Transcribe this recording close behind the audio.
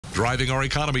Driving our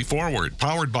economy forward,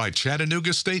 powered by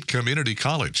Chattanooga State Community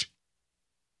College.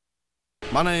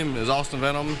 My name is Austin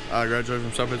Venom. I graduated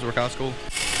from South Pittsburgh High School.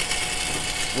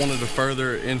 Wanted to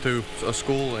further into a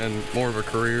school and more of a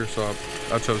career, so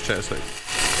I chose Chat-State.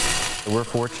 We're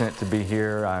fortunate to be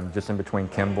here. I'm just in between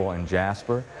Kimball and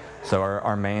Jasper. So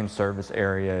our main service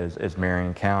area is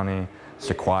Marion County,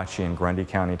 Sequatchie, and Grundy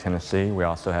County, Tennessee. We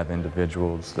also have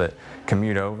individuals that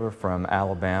commute over from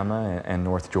Alabama and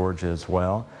North Georgia as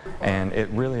well. And it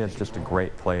really is just a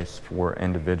great place for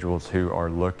individuals who are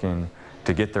looking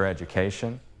to get their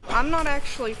education. I'm not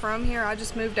actually from here. I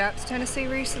just moved out to Tennessee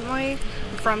recently.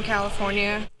 I'm from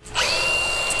California.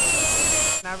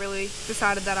 And I really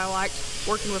decided that I liked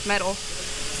working with metal.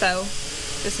 So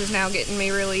this is now getting me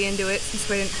really into it since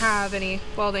we didn't have any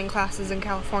welding classes in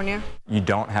California. You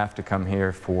don't have to come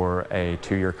here for a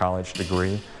 2-year college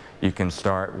degree. You can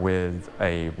start with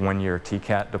a 1-year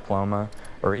TCAT diploma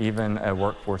or even a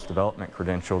workforce development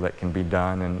credential that can be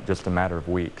done in just a matter of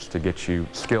weeks to get you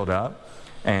skilled up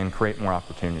and create more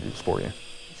opportunities for you.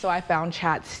 So I found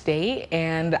Chat-State,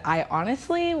 and I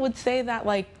honestly would say that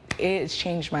it's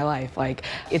changed my life.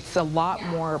 It's a lot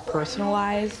more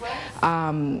personalized.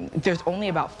 There's only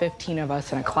about 15 of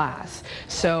us in a class.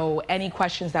 So any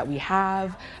questions that we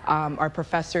have, our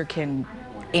professor can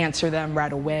answer them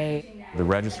right away. The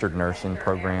registered nursing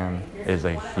program is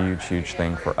a huge, huge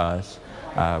thing for us.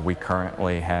 We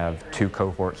currently have 2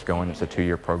 cohorts going. It's a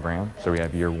 2-year program. So we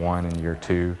have year 1 and year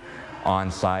 2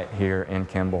 on site here in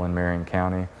Kimball and Marion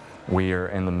County. We are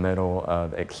in the middle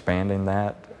of expanding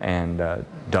that and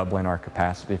doubling our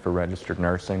capacity for registered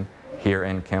nursing here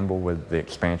in Kimball with the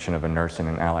expansion of a nursing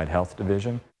and allied health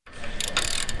division.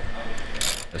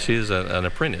 She is an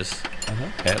apprentice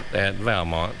at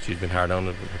Valmont. She's been hired on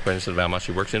as an apprentice at Valmont.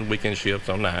 She works in weekend shifts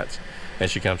on nights, and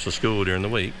she comes to school during the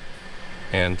week.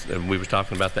 And we was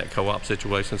talking about that co-op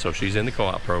situation, so she's in the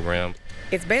co-op program.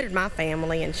 It's bettered my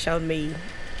family and showed me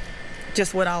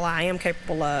just what all I am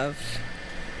capable of,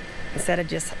 instead of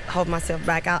just hold myself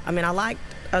back. I mean, I liked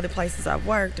other places I've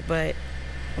worked, but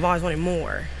I've always wanted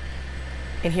more.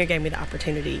 And here gave me the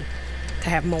opportunity to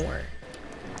have more.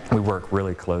 We work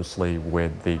really closely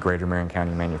with the Greater Marion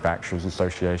County Manufacturers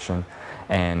Association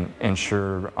and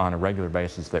ensure on a regular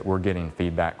basis that we're getting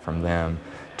feedback from them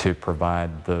to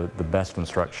provide the best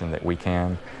instruction that we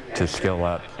can to skill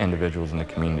up individuals in the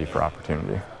community for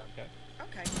opportunity.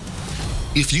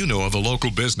 If you know of a local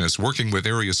business working with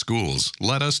area schools,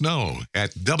 let us know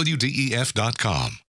at WDEF.com.